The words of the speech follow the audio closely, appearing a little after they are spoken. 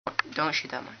Don't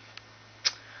shoot that much.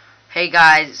 Hey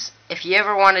guys, if you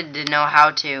ever wanted to know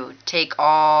how to take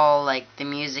all like the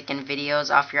music and videos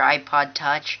off your iPod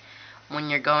Touch when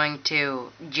you're going to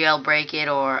jailbreak it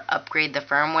or upgrade the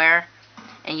firmware,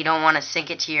 and you don't want to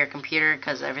sync it to your computer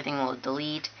because everything will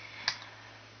delete,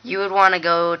 you would want to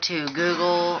go to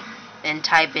Google and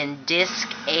type in Disk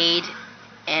Aid,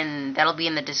 and that'll be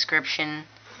in the description.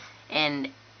 And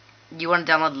you want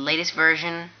to download the latest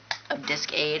version of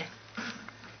Disk Aid.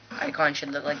 Icon should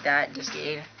look like that, Disk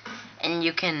Aid. And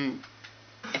you can,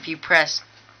 if you press,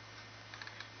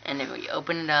 and if you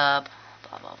open it up,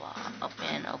 blah blah blah,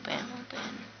 open.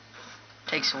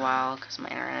 Takes a while because my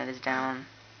internet is down.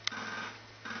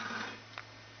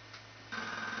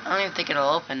 I don't even think it'll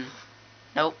open.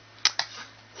 Nope.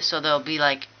 So there'll be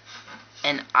like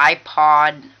an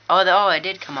iPod. Oh, it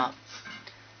did come up.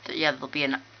 Yeah, there'll be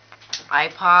an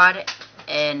iPod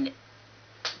and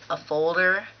a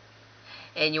folder,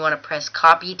 and you want to press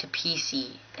copy to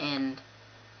PC, and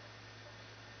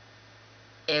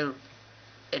it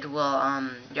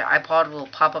will your iPod will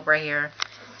pop up right here.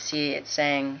 See, it's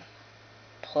saying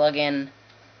plug in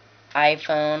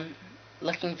iPhone.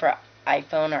 Looking for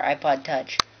iPhone or iPod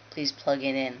Touch. Please plug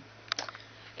it in.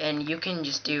 And you can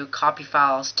just do copy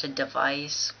files to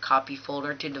device, copy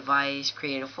folder to device,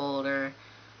 create a folder,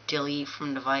 delete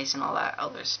from device, and all that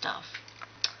other stuff.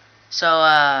 So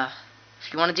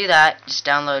if you want to do that, just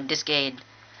download Disk Aid.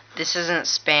 This isn't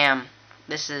spam.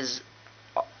 This is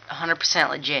 100%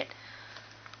 legit.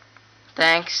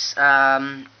 Thanks.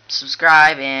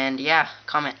 Subscribe, and yeah,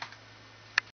 comment.